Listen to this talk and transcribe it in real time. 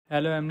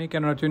Hello, I'm Nick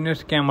and watching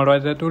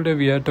Scamadviser. Today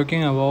we are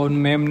talking about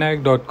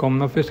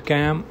Mamnag.com. If it's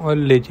scam or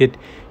legit,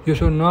 you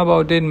should know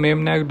about it.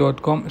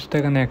 Mamnag.com. Stay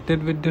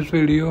connected with this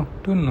video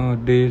to know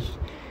this.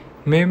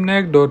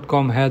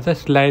 Mamnag.com has a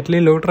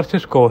slightly low trust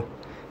score.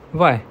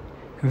 Why?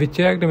 We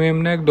checked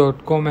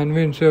Mamnag.com and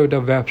we ensured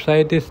the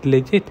website is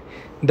legit.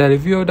 The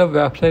review of the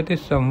website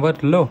is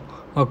somewhat low.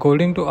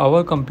 According to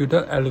our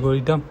computer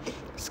algorithm,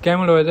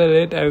 Scamadviser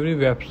rates every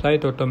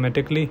website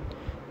automatically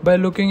by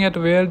looking at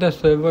where the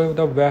server of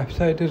the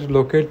website is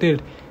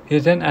located.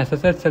 Is an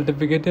SSL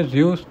certificate is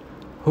used,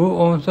 who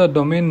owns the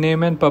domain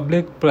name and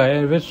public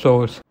private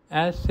source.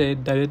 As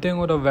said, the rating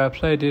of the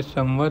website is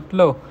somewhat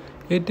low.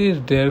 It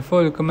is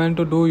therefore recommended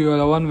to do your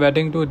own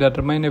vetting to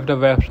determine if the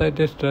website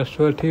is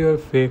trustworthy or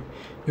fake.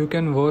 You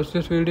can watch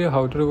this video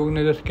how to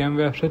recognize a scam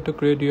website to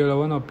create your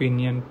own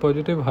opinion.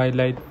 Positive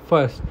highlight.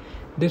 First,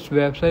 this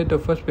website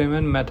offers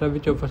payment method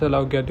which offers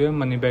allow get your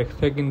money back.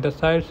 Second, the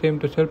site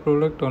seems to sell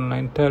product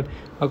online. Third,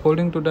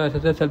 according to the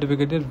SSL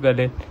certificate is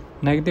valid.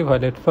 Negative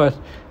highlight. First,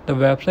 the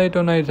website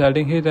owner is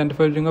adding his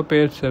identifier a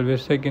paid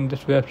service. Second,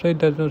 this website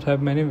does not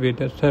have many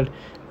visitors. Third,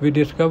 we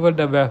discovered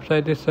the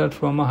website is sourced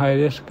from a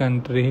high-risk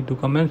country. To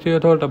comment your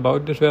thought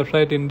about this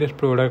website in this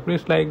product,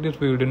 please like this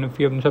video, and if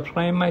you haven't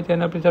subscribed my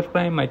channel, please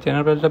subscribe my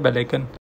channel, press the bell icon.